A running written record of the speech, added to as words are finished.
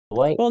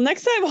Wait, Well,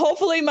 next time,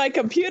 hopefully my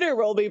computer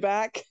will be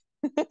back.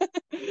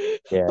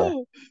 yeah,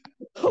 we'll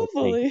see.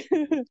 Hopefully.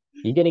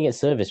 You're getting it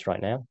serviced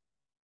right now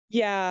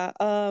Yeah,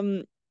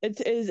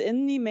 it is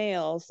in the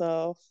mail,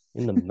 so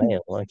in the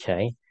mail.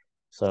 Okay,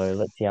 so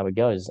let's see how it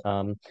goes.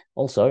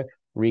 Also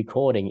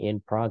recording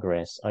in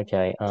progress.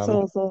 Okay,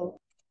 so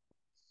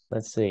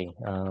let's see.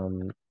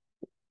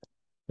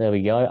 There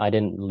we go. I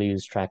didn't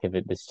lose track of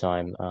it this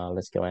time.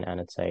 Let's go and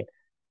annotate.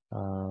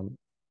 Um,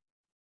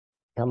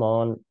 come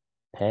on,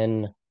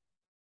 pen.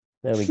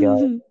 There we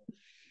go.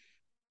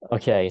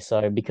 Okay,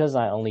 so because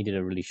I only did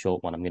a really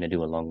short one, I'm gonna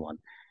do a long one.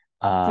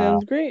 Uh,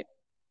 sounds great.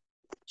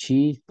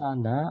 小さ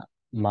な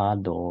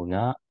窓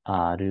が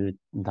ある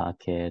だ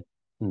け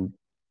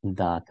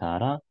だか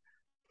ら、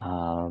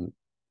あー、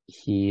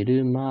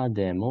昼間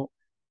でも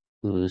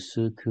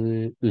薄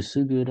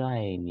暗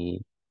い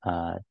に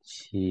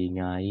違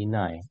い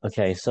ない。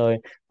Okay, so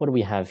what do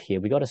we have here?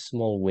 We got a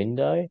small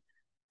window,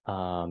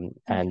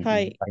 and は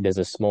い。like, there's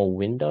a small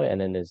window,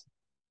 and then there's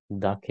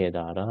だけ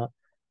だら、あ、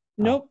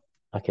Nope,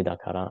 だけだ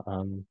から、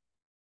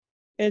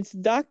it's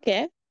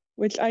dake,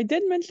 which I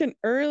did mention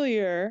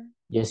earlier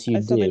yes, you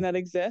as something did. that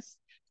exists.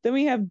 Then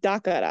we have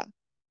dakara.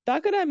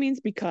 Dakara means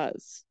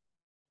because.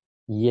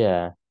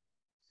 Yeah.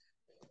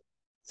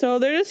 So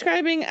they're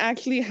describing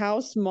actually how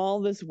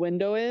small this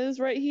window is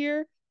right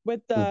here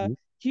with the Hmm.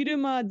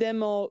 hiruma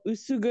demo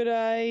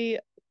usugurai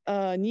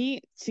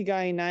ni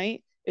chigai nai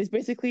is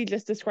basically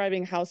just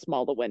describing how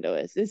small the window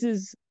is. This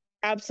is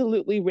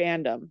absolutely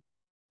random,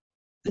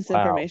 this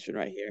Wow. information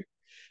right here.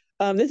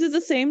 This is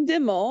the same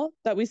demo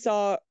that we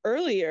saw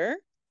earlier.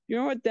 You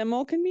know what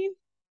demo can mean?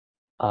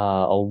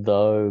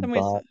 Although,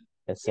 Somebody but, said,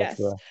 yes.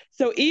 etc.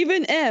 So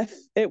even if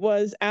it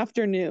was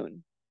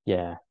afternoon,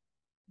 Yeah.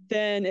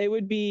 then it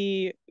would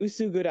be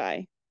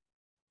usugurai.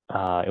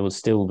 It will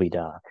still be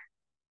dark.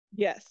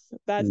 Yes,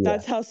 that's Yeah.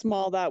 that's how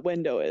small that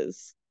window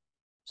is.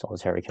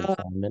 Solitary Uh,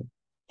 confinement.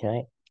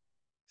 Okay.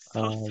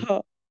 so, Um,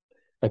 so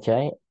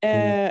okay.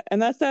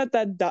 and that's do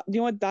you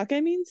know what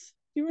dake means?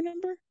 Do you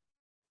remember?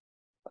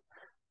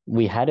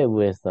 We had it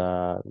with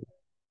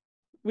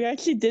We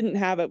actually didn't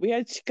have it. We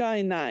had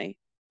shikai nai.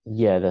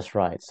 yeah, that's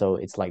right. So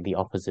it's like the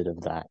opposite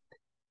of that.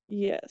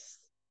 Yes.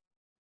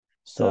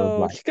 So So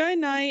like shikai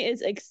nai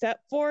is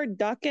except for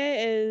dake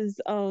is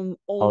only.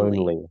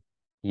 only.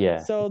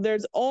 Yeah. So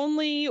there's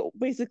only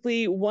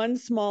basically one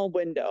small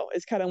window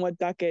is kind of what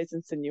dake is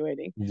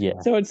insinuating. Yeah.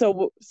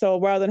 So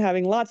rather than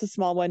having lots of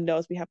small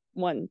windows, we have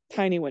one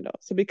tiny window.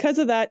 So because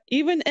of that,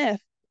 even if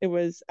it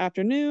was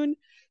afternoon,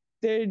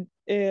 there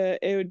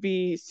it would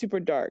be super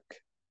dark.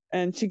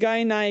 And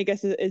shigai nai, I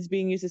guess, is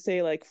being used to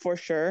say like for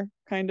sure,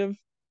 kind of.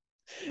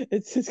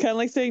 It's kind of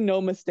like saying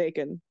no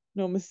mistaken,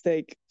 no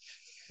mistake.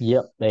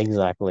 Yep,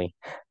 exactly.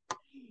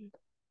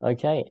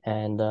 Okay,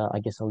 and I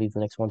guess I'll leave the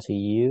next one to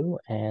you,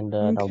 and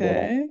that'll be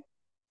that.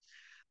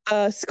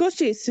 Okay. 少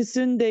し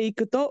進んでい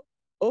くと、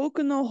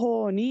奥の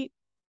方に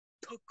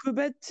特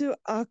別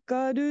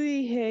明る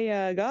い部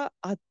屋が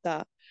あっ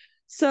た。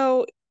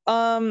So,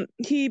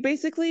 he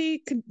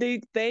basically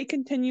they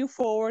continue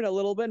forward a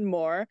little bit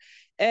more,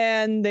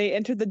 and they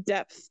enter the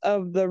depths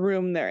of the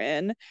room they're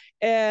in,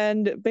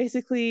 and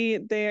basically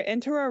they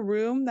enter a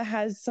room that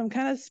has some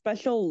kind of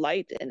special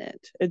light in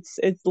it. It's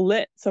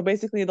lit. So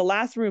basically, the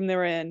last room they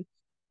were in,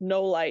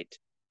 no light,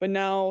 but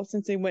now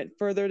since they went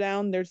further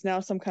down, there's now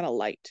some kind of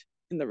light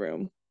in the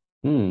room.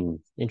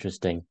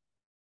 Interesting.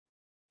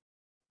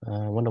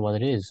 I wonder what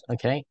it is.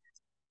 Okay.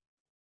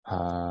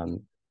 Um,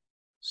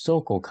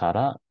 そこか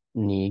ら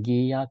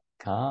賑や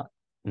か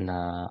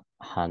な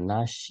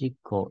話し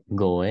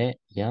声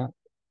や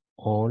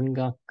音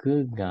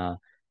楽が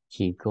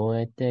聞こ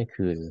えて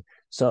くる。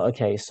So,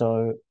 okay,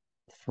 so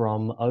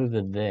from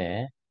over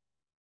there,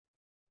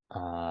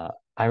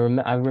 I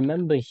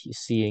remember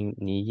seeing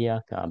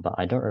Nigiyaka, but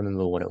I don't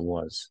remember what it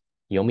was.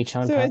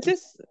 Yomi-chan, So it's perhaps?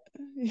 just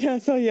yeah,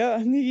 so yeah,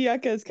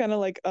 Nigiyaka is kind of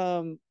like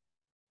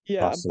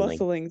yeah, Bustling.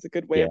 bustling is a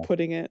good way of Yeah.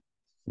 putting it.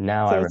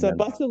 Now I So it's a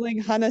remember.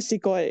 bustling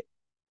hanashikoi.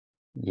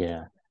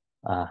 Yeah.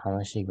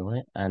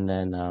 Hanashigoi. And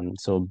then,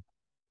 so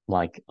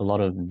like a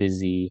lot of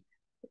busy,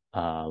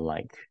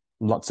 like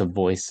lots of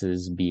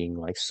voices being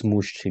like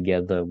smooshed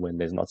together when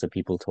there's lots of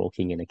people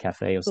talking in a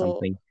cafe or So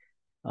something.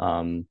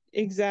 Um,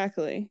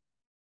 exactly.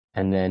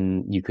 and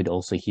then you could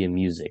also hear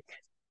music.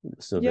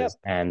 So Yep.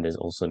 there's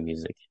also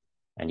music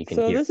and you can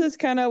So hear it. this is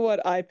kind of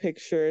what I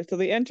picture. So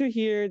they enter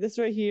here, this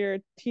right here,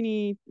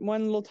 teeny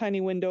one little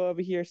tiny window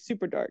over here,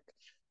 super dark.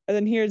 And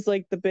then here's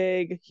like the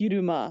big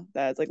hiruma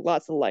that's like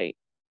lots of light,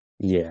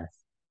 Yeah,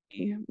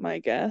 my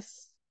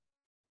guess.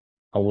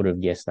 I would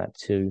have guessed that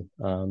too.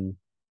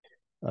 But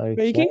you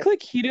Okay. can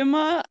click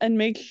hiruma and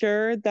make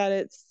sure that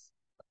it's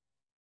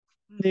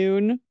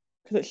noon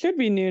because it should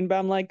be noon, but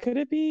I'm like, could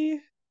it be?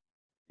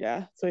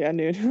 Yeah, so yeah,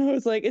 noon. I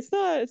was like, it's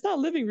not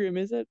living room,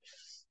 is it?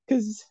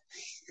 Because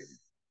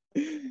I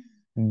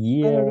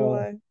don't know Yeah,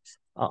 why.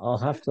 I'll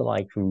have to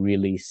like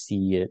really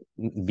see it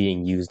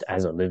being used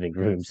as a living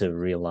room to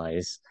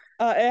realize.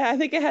 I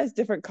think it has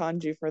different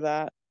kanji for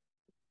that.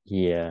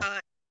 Yeah.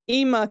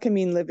 Ima can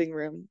mean living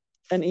room.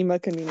 and ima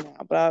kanina.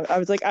 But I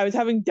was like, I was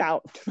having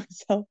doubt to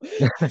myself.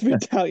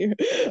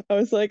 I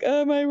was like,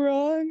 am I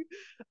wrong?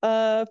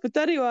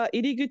 二人は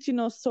入り口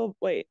の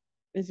wait,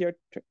 is your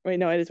turn? Wait,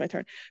 no, it is my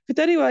turn.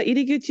 二人は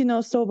入り口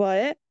のそば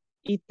へ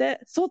行って、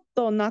そっ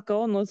と中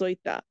を覗い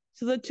た.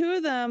 So the two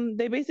of them,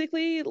 they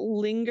basically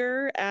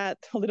linger well,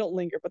 they don't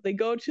linger, but they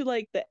go to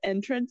like the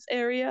entrance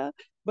area,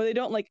 but they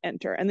don't like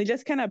enter. And they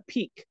just kind of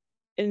peek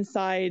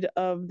inside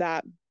of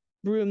that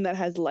room that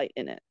has light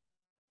in it.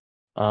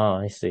 Oh,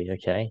 I see.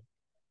 Okay.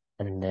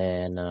 And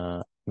then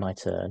my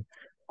turn.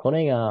 こ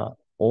れが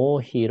大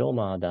広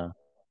間だ。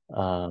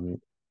晩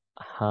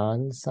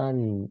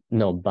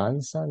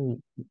餐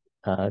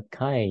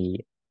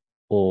会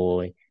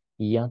を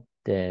やっ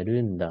て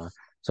るんだ.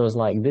 So it's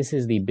like this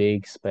is the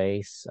big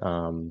space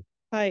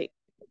はい。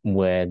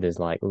 where there's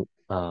like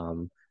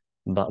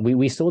but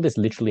we saw this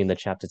literally in the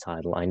chapter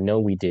title. I know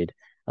we did.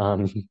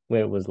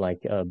 Where it was like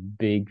a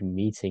big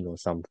meeting or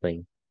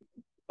something.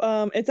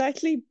 It's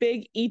actually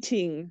big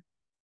eating.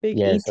 Big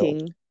Yeah, so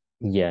eating.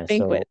 yeah,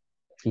 Banquet.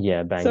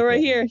 yeah, So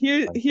right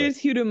banquet. here's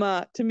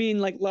Hiruma to mean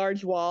like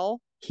large wall.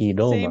 Same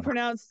Hiroma.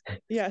 pronounced,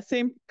 yeah,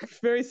 same,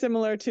 very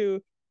similar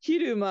to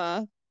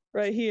Hiruma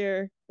right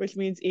here, which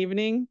means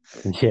evening.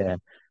 Yeah.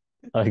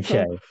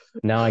 Okay.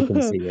 Now I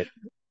can see it.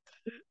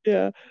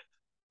 Yeah,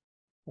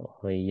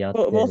 both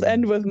Yatte.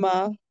 end with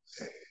ma.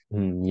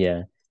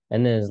 Yeah.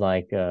 And there's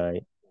like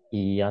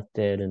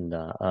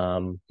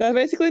yatterunda. That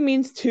basically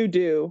means to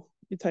do.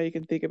 That's how you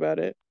can think about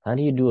it. How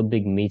do you do a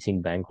big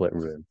meeting banquet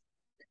room?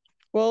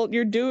 Well,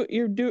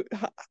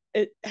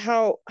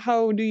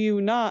 how do you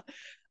not?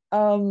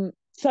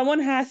 Someone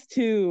has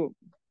to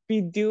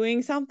be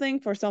doing something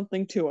for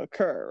something to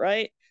occur,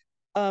 right?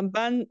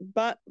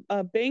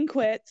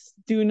 Banquets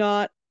do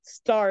not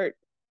start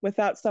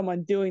without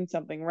someone doing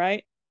something,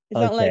 right?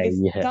 Okay, It's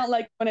yeah. not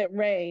like when it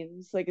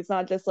rains, like it's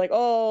not just like,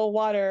 oh,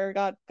 water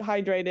got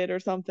hydrated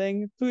or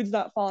something. Food's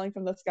not falling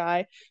from the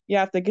sky. You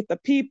have to get the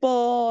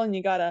people and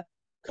you gotta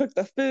cook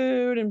the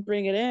food and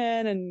bring it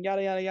in and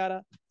yada yada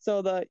yada.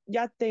 So the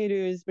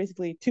yatteru is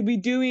basically to be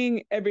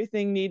doing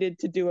everything needed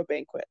to do a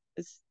banquet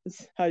is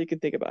how you can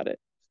think about it.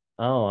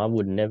 Oh, I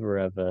would never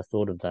have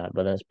thought of that,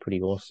 but that's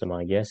pretty awesome,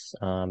 I guess.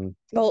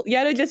 Well,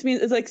 yada just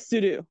means it's like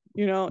suru,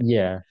 you know,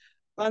 Yeah.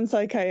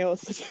 bansai kai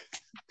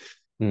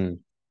Hmm.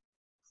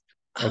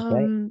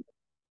 Okay.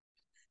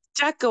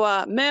 ジャック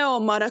は目を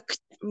丸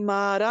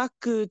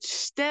く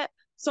して、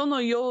そ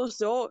の様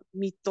子を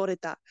見とれ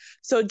た.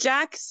 So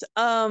Jack's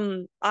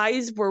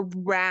eyes were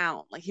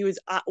round, like he was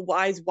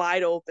eyes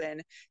wide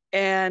open,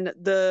 and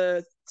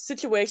the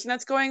situation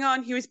that's going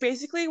on, he was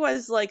basically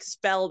was like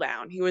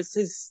spellbound.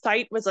 His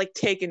sight was like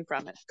taken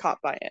from it, caught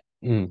by it.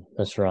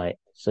 That's right.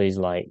 So he's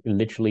like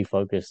literally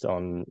focused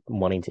on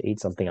wanting to eat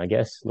something, I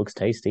guess. Looks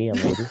tasty,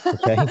 maybe.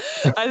 Okay.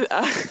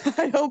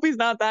 I hope he's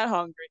not that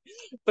hungry,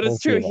 but We'll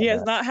it's see true. He about has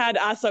that. not had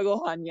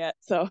asagohan yet,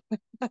 so.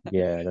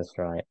 Yeah, that's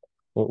right.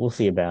 We'll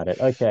see about it.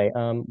 Okay,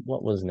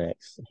 what was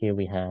next? Here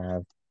we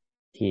have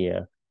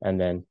here, and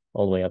then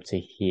all the way up to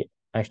here.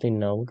 Actually,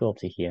 no, we'll go up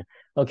to here.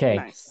 Okay.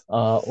 Nice.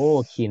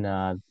 大き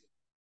な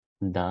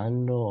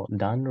暖炉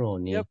Yep.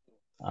 に、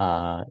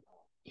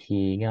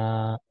日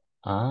が、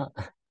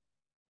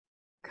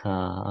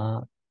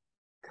か、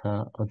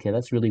okay,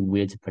 that's really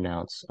weird to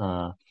pronounce.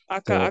 Aka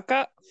So,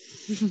 aka.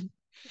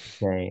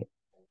 okay,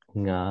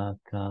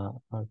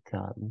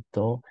 赤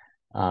と、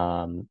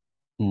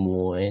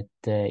燃え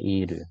て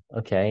いる.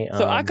 Okay,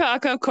 So aka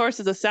aka, of course,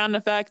 is a sound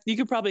effect. You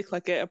could probably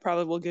click it. It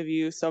probably will give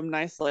you some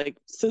nice like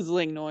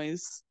sizzling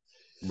noise.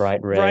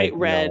 bright red, Bright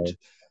red. no,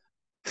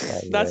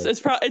 bright That's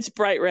red. it's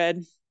bright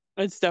red.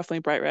 It's definitely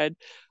bright red.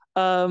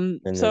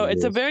 And So then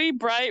it's a there's very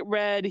bright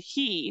red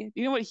he.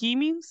 Do you know what he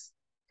means?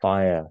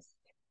 fire.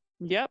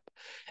 Yep.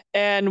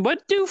 And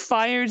what do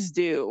fires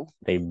do?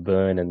 They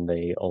burn and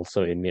they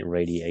also emit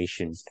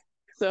radiation.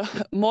 So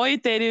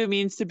moiteru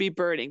means to be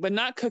burning, but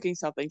not cooking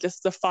something,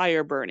 just the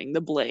fire burning, the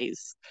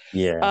blaze.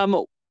 Yeah.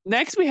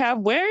 Next we have,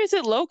 where is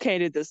it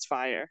located, this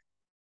fire?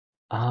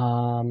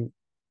 Um,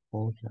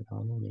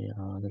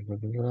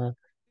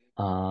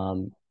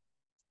 um,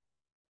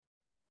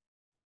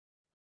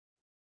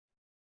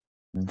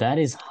 that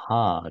is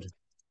hard.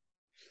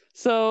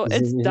 So it's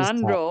Is this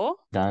danro.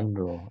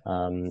 Danro,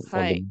 or the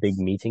Hi. big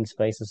meeting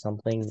space or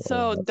something, or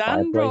So the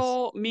fireplace?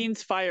 danro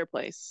means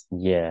fireplace.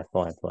 Yeah,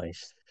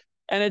 fireplace.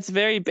 And it's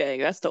very big.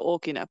 That's the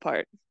okina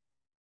part.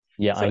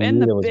 Yeah, So I in knew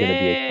the there was going to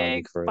be a kanji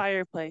big for it.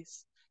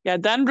 fireplace. Yeah,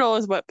 danro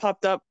is what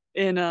popped up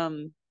in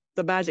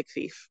the Magic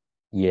Thief.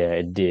 Yeah,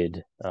 it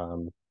did.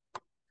 I'm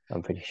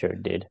pretty sure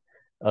it did.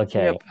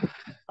 Okay. Yep.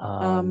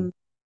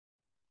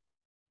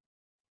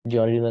 Do you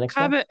want to do the next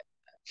one?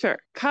 Sure.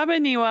 壁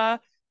に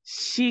は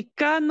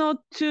鹿の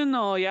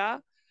角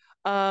や、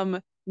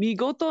見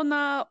事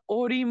な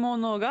織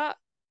物が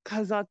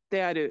飾っ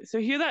てある. So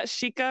here that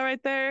shika right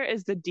there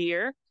is the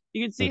deer.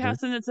 You can see how Mm-hmm.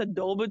 since it's a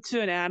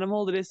dolbutsu, an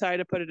animal, they decided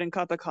to put it in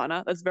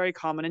katakana. That's very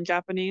common in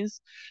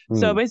Japanese.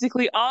 So Mm.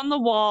 basically, on the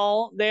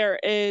wall there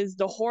is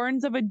the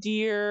horns of a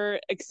deer,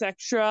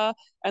 etc.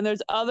 And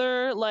there's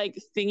other like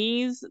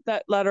thingies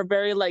that are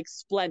very like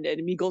splendid,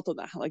 migoto,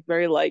 like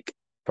very like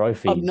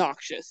Trophies.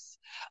 obnoxious.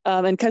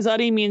 And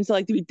kazari means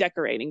like to be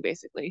decorating,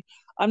 basically.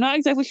 I'm not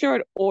exactly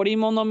sure what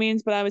orimono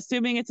means, but I'm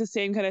assuming it's the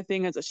same kind of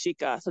thing as a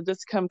shika. So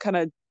just come kind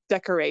of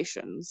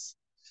decorations,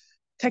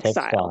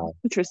 textile. Textile.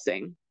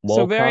 Interesting. So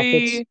Wall carpets.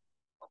 very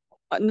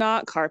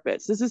not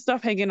carpets. This is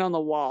stuff hanging on the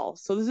wall.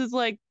 So this is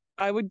like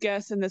I would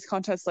guess in this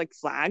context like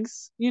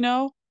flags,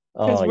 because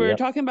Oh, we're yep.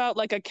 talking about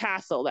like a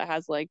castle that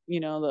has like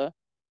the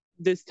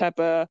this type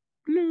Yeah,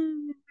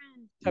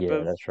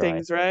 of that's right.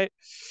 things, right?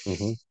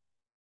 Mm-hmm.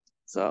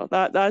 So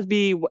that'd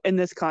be in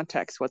this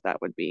context what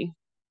that would be,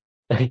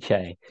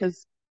 Okay.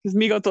 because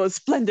Migoto is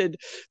splendid.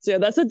 So yeah,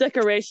 that's the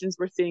decorations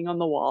we're seeing on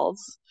the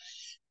walls,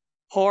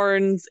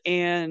 horns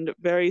and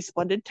very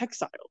splendid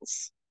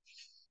textiles.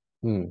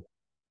 Hmm.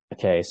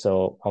 Okay,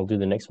 so I'll do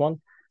the next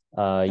one.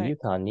 はい。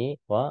床に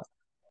は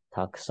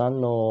たくさん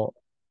の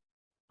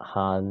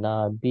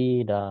花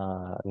び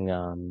ら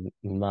が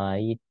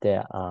巻いて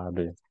あ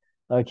る。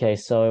Okay,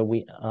 so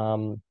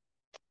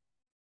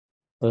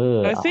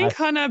I I think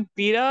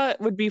Hanabita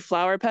would be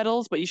flower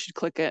petals, but you should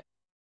click it.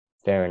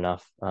 fair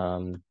enough.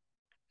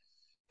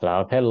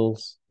 Flower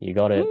petals, you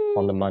got it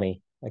on the Ooh,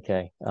 money.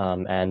 Okay.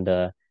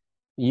 And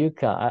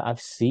yucca, I've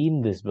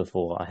seen this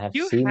before. I have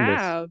you seen this,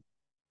 have.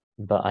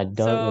 but I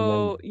don't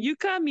remember. So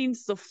yuka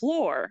means the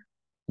floor.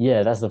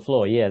 Yeah, that's the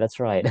floor. Yeah, that's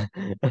right.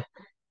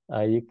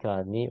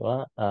 Yucca ni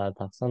wa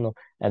takusan no,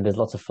 and there's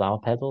lots of flower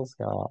petals.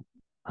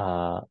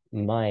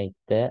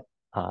 Maite,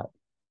 uh,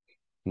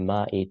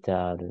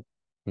 maite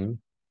hmm?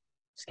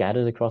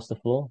 Scattered across the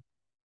floor.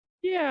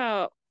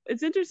 Yeah,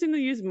 it's interesting to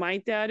use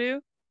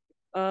maitaru,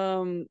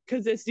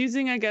 because it's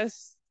using, I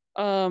guess,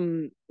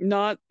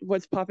 not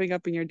what's popping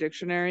up in your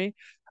dictionary.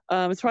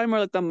 It's probably more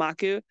like the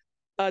maku,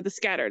 the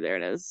scatter. There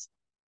it is.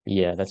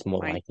 Yeah, that's more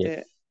like it.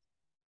 Maite.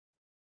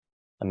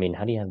 I mean,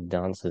 how do you have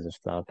dancers of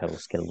flower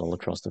petals scattered all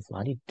across the floor?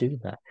 How do you do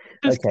that?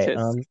 Just Okay,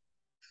 kiss.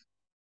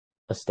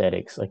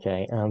 aesthetics.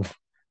 Okay,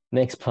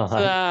 next So,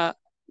 part.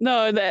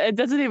 no, it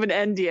doesn't even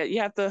end yet.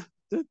 You have to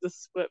the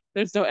split.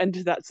 There's no end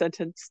to that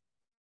sentence.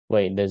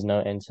 Wait, there's no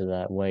end to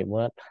that. Wait,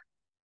 what?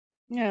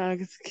 Yeah,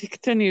 it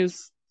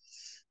continues.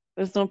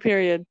 There's no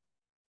period.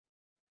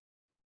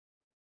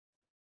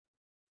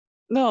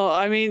 No,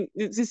 I mean,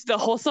 it's just the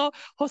細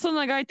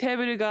長いテー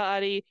ブルがあ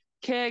り、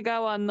Oh 毛皮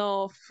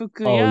の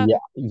服や yeah,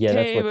 yeah,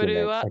 that's what you meant. テーブ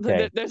ルは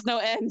Okay, there's no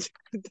end.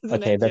 It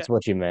doesn't okay, end that's yet.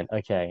 what you meant.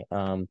 Okay,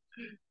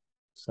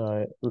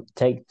 so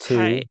take two,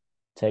 はい。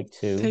take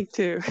two. Take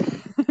two.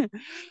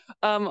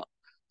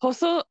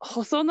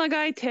 細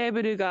長いテー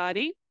ブルがあ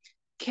り、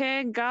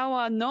毛皮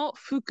の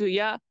服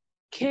や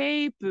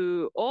ケー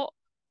プを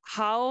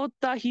羽織っ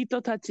た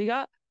人たち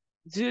が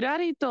ずら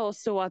りと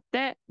座っ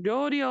て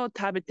料理を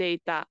食べてい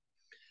た。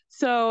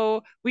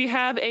So we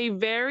have a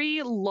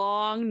very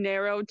long,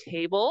 narrow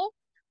table,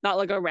 not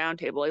like a round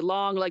table, a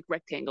long, like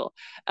rectangle.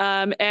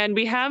 And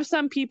we have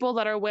some people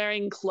that are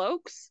wearing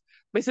cloaks,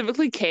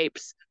 specifically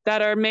capes,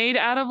 that are made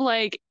out of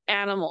like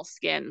animal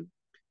skin.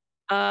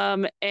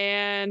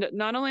 And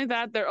not only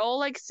that, they're all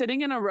like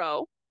sitting in a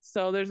row.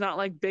 So there's not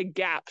like big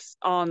gaps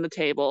on the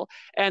table,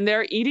 and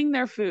they're eating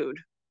their food.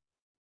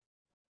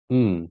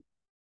 Hmm.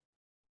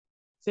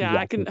 So yeah, Yeah.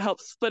 I can help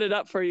split it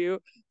up for you.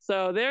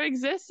 So there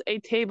exists a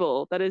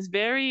table that is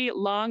very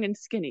long and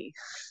skinny.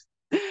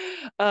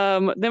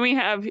 Then we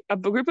have a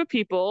group of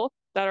people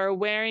that are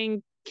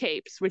wearing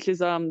capes, which is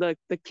the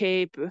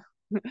cape.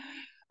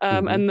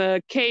 Mm-hmm. And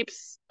the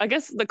capes, I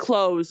guess the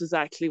clothes is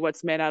actually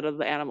what's made out of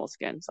the animal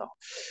skin. So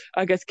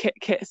I guess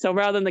so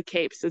rather than the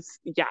capes, it's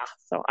yeah.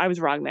 So I was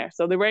wrong there.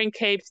 So they're wearing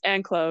capes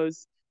and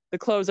clothes. The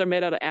clothes are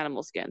made out of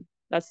animal skin.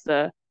 That's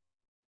the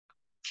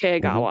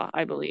Mm-hmm. kegawa,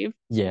 I believe.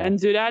 Yeah. And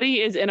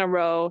zurari is in a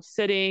row,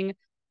 sitting,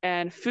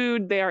 and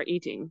food they are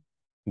eating.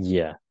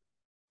 Yeah.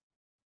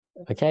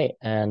 Okay,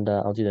 and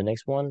I'll do the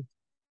next one.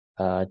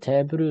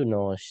 テーブル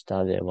の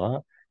下で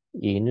は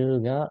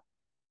犬が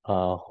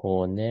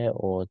骨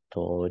を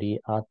取り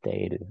合って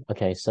いる.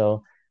 Okay,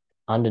 so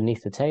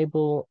underneath the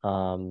table,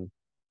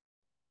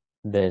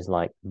 there's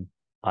like,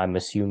 I'm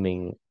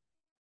assuming,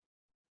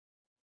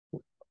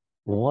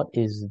 what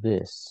is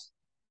this?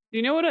 Do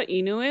you know what a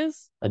inu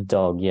is? A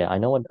dog. Yeah, I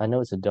know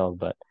it's a dog,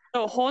 but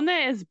So hone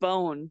is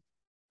bone.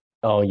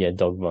 oh yeah,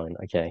 dog bone.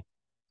 Okay,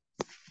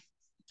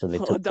 so they A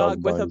took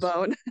dog dog with a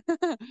bones.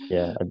 bone.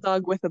 Yeah,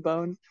 Dog with a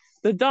bone.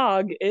 The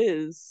dog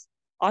is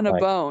on a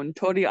like bone.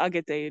 Tori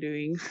agete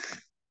doing.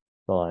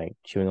 like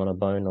chewing on a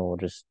bone or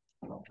just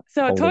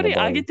So holding a tori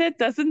bone. agete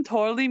doesn't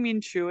totally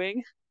mean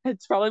chewing.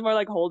 It's probably more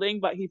like holding,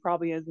 but he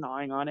probably is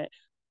gnawing on it.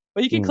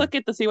 But you can Mm, click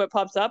it to see what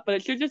pops up, but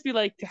it should just be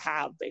like to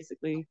have,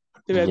 basically,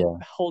 to be yeah,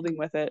 holding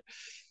with it.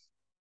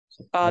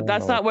 I don't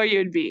That's know. not where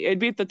you'd be. It'd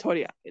be at the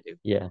tori agete.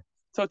 Yeah,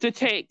 So to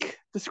take,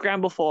 to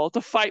scramble for,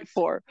 to fight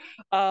for.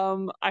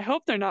 I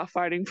hope they're not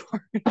fighting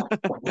for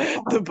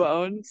the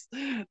bones.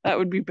 That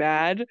would be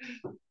bad.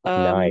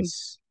 Um,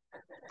 nice.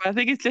 But I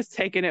think it's just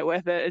taking it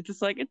with it. It's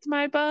just like, it's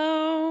my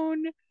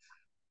bone.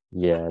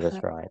 Yeah,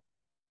 that's right.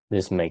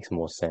 This makes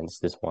more sense,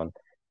 this one.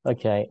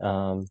 Okay,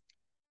 Um,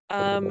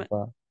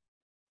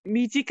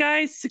短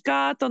いス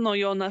カートの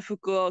ような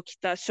服を着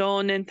た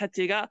少年た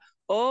ちが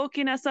大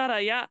きな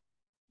皿や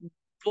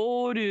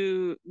ボー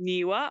ル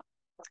には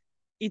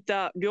い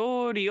た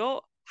料理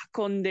を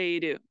運んでい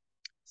る。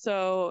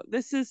So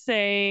this is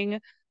saying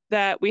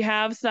that we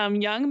have some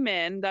young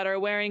men that are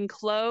wearing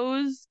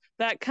clothes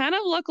that kind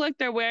of look like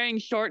they're wearing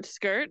short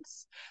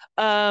skirts.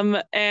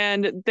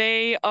 And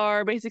they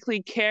are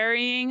basically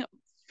carrying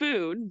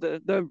food,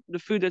 the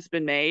food that's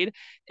been made,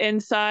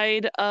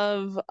 inside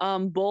of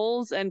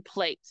bowls and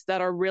plates that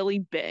are really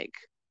big.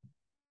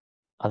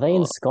 are they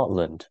in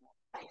Scotland?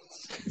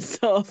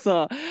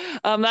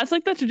 That's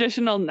like the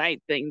traditional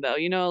night thing though,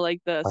 you know,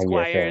 like the Oh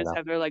yeah, fair squires enough.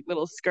 have their like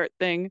little skirt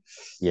thing.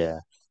 Yeah,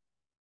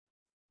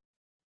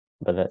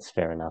 but that's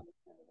fair enough.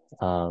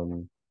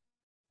 Um,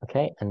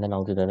 okay, and then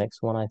I'll do the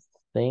next one, I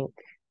think.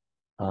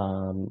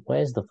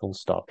 Where's the full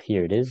stop?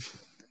 Here it is.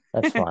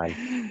 That's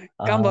fine.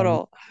 頑張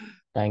ろ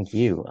Thank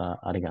you.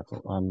 ありがと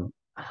う。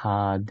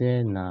派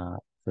手な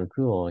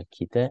服を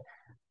着て、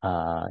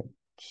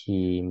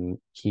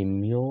奇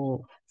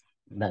妙、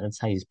that's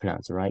how you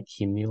pronounce it, right?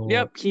 奇う。妙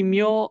Yep, 奇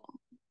妙。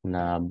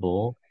な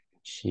帽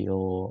子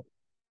を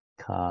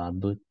か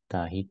ぶっ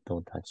た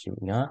人たち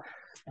が、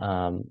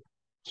あ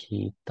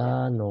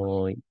北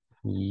の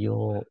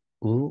よ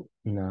う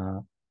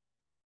な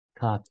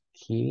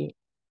柿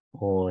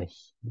を引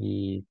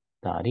い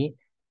たり、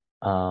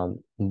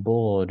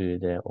ボール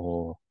で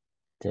折っ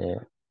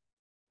て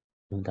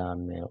ダ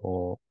メ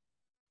を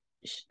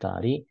した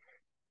り、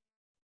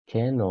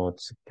剣を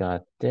使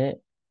っ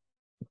て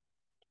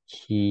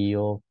木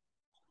を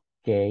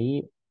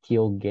芸、木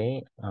を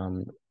芸、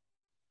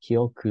記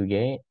憶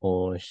芸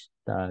をし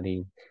た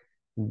り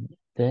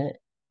で、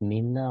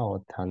みんな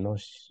を楽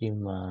し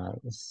ま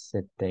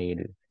せてい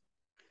る。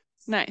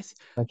Nice.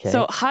 So Okay,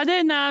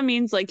 hadena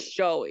means like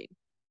showing.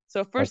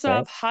 So first okay.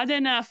 off,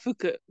 hadena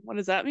fuku. What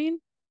does that mean?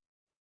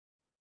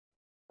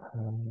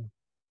 Um,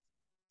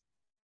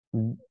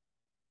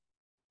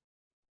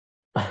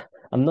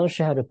 I'm not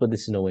sure how to put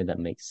this in a way that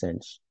makes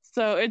sense.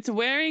 So it's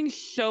wearing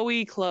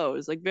showy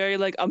clothes, like very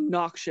like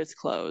obnoxious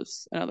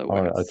clothes, in other Oh,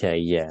 words. okay,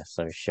 yeah,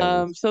 so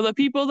showy. So the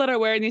people that are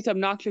wearing these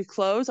obnoxious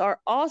clothes are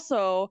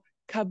also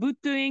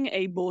kabutuing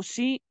a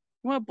boshi.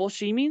 You know what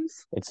boshi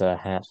means? It's a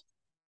hat.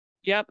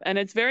 Yep, and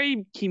it's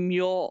very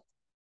kimyo,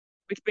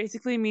 which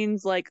basically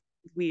means like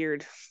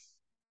weird.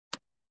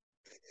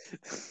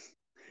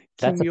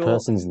 That's a Kimyo.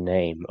 person's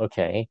name.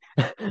 Okay.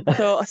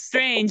 So a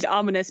strange,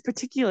 ominous,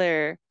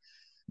 particular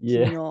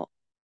Yeah. kimyo.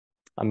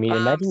 I mean,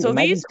 So imagine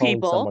these calling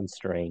people, someone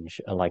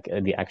strange, like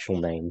the actual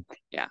name.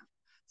 yeah.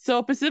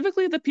 So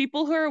specifically the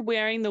people who are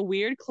wearing the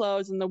weird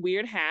clothes and the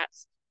weird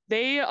hats,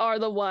 they are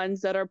the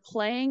ones that are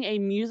playing a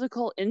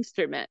musical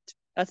instrument.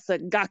 That's the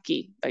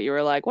gaki that you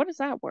were like, what is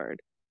that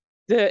word?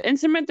 The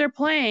instrument they're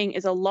playing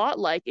is a lot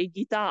like a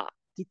guitar.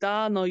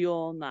 Guitar no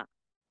yona.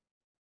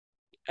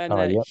 And Oh,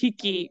 the yep.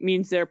 hiki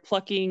means they're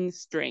plucking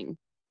string.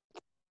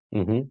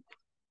 Mm-hmm.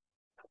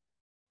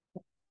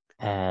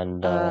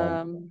 And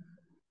Um,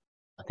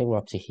 I think we're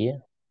up to here.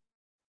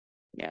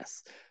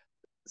 yes.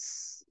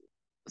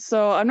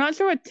 So I'm not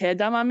sure what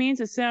tedama means.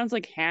 It sounds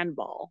like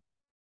handball.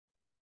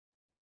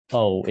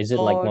 Oh, is it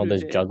like one of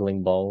those Borude.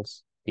 juggling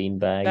balls? Bean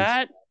bags?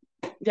 That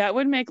that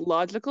would make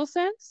logical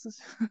sense.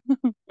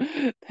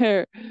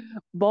 They're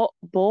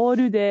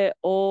borude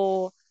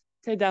o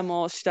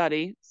tedamo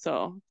study.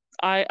 So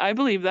I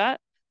believe that.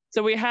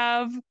 So we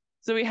have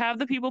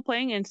the people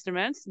playing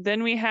instruments,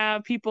 then we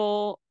have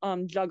people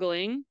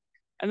juggling,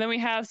 and then we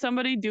have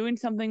somebody doing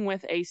something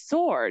with a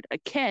sword, a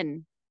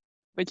ken,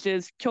 which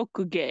is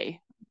kyokuge.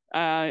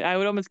 I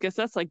would almost guess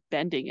that's like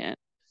bending it.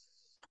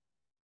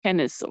 Ken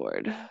is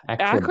sword.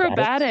 Acrobatics?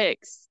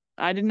 Acrobatics.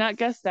 I did not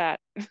guess that.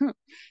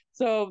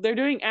 So they're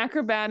doing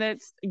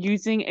acrobatics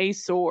using a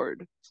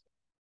sword.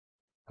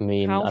 I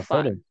mean, How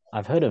fun.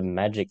 I've heard of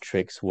magic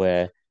tricks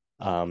where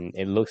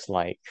it looks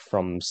like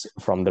from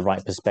the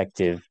right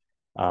perspective,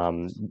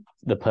 um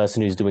the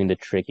person who's doing the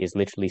trick is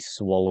literally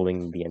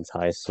swallowing the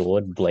entire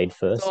sword blade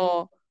first.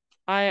 So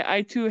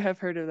I too have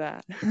heard of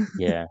that.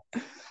 Yeah,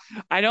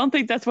 I don't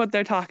think that's what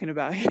they're talking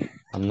about here.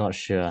 I'm not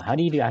sure. How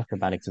do you do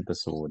acrobatics with the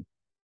sword?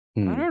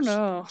 I Hmm. don't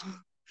know.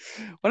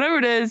 Whatever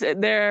it is,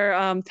 they're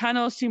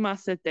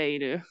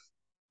tanoshimaseteiru.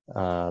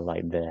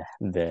 Like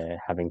they're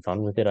having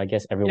fun with it, I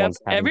guess. Yep, Everyone's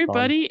having fun.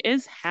 everybody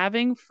is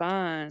having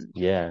fun.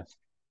 Yeah.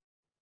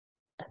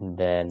 And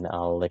then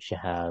I'll let you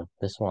have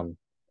this one.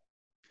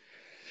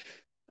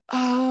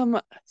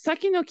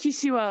 先の騎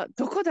士は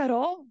どこだ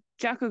ろう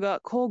ジャックが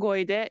小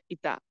声でい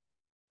た。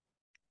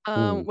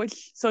Hmm.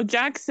 So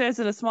Jack says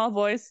in a small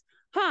voice,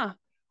 huh,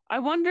 I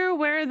wonder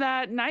where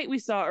that knight we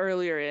saw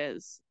earlier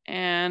is.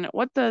 And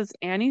what does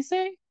Annie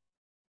say?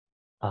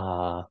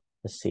 Let's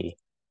see.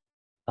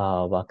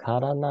 わか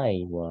らな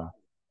いわ。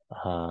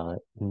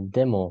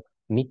でも、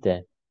見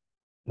て、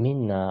み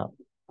んな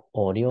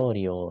お料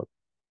理を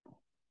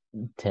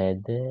手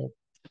で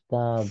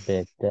食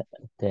べ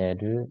て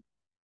る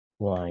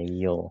わ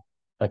よ.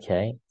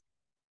 Okay.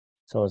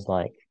 So it's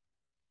like,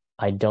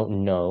 I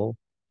don't know,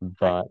 Hi.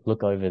 but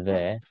look over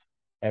there.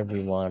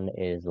 Everyone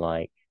is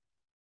like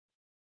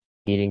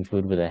eating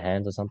food with their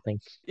hands or something.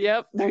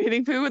 Yep, they're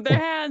eating food with their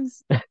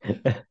hands.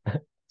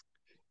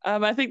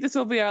 I think this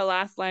will be our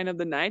last line of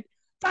the night.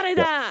 誰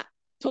Yep. だ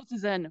突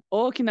然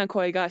大きな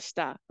声がし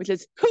た which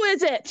is, who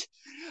is it?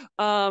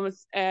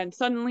 And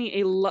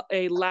suddenly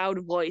a loud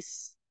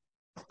voice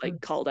like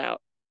called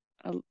out.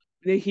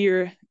 They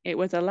hear it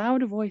was a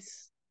loud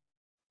voice.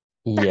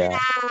 Yeah.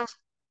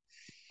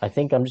 I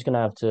think I'm just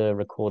gonna have to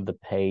record the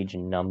page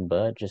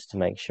number just to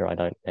make sure I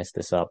don't mess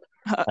this up.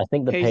 I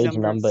think the Page page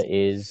number numbers.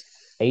 is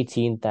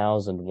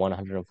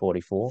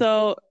 18,144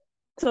 So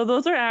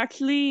those are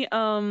actually I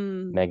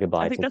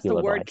megabytes think and that's the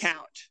word kilobytes.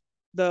 count.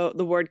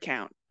 The word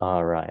count.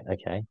 All right,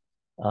 okay.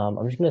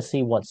 I'm just gonna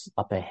see what's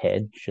up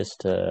ahead.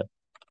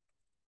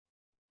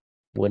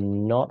 We're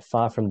not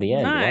far from the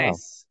end. Wow.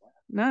 Nice.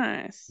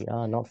 Nice. We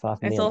are not far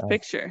from the Nice end. little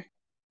picture.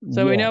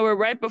 So we Yeah, know we're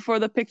right before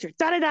the picture.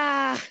 Da da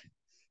da.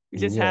 We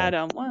just yeah,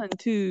 had one,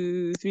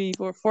 two, three,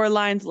 four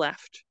lines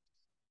left.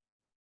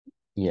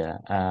 yeah.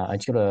 I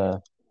just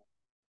gotta.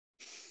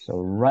 So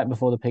right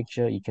before the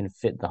picture, you can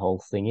fit the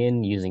whole thing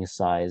in using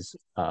size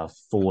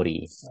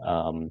 40,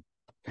 Hi,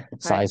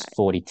 size hi.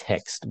 40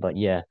 text. But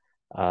yeah,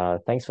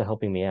 thanks for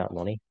helping me out,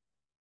 Lonnie.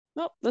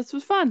 Well, this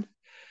was fun.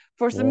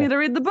 Forcing Yeah. me to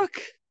read the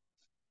book.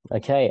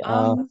 Okay.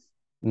 See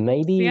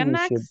Maybe you we should.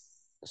 next.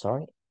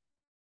 Sorry.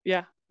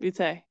 Yeah, you'd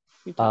say.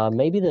 You talk.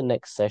 Maybe the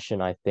next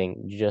session, I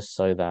think, just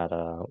so that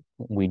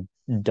we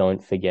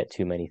don't forget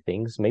too many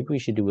things. Maybe we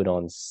should do it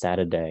on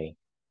Saturday.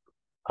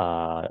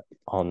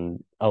 On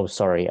oh,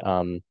 sorry.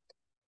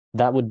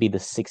 That would be the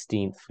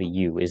 16th for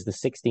you. Is the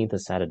 16th a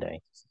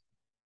Saturday?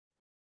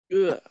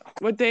 Ugh.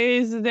 What day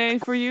is the day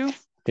for you?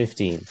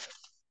 15th.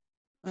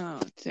 Oh,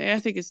 today I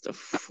think it's the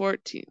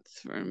 14th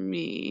for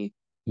me.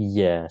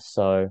 Yeah,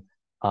 so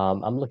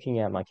I'm looking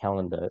at my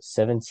calendar.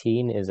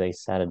 17 is a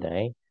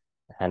Saturday,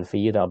 and for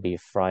you that'll be a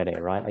Friday,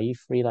 right? Are you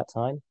free that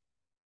time?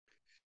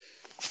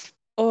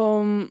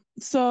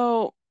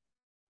 So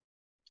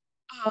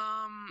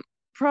um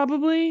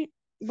probably,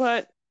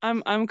 but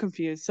I'm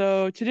confused.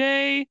 So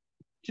today's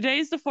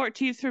the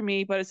 14th for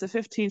me, but it's the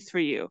 15th for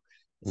you.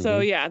 So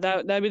Mm-hmm. yeah,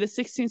 that'd be the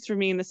 16th for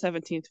me and the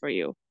 17th for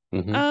you.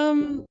 Mm-hmm.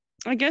 Um,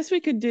 I guess we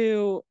could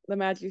do the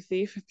Magic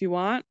Thief if you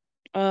want.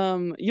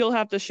 You'll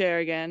have to share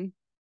again.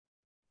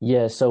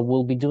 Yeah, so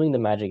we'll be doing the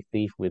Magic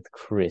Thief with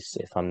Chris,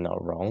 if I'm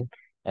not wrong.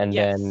 And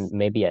then Yes.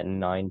 maybe at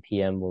 9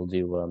 p.m. we'll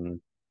do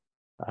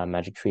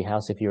Magic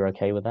Treehouse if you're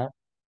okay with that.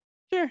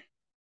 Sure.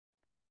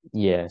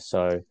 Yeah,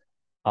 so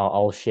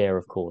I'll share,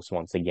 of course,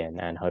 once again,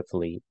 and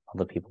hopefully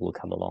other people will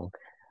come along.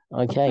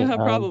 Okay,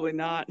 Probably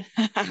not.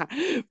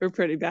 We're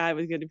pretty bad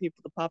with getting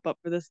people to pop up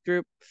for this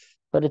group.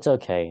 but it's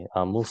okay.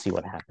 We'll see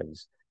what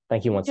happens.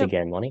 Thank you once Yep.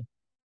 again, Lonnie.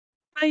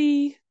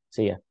 Bye.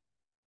 See ya.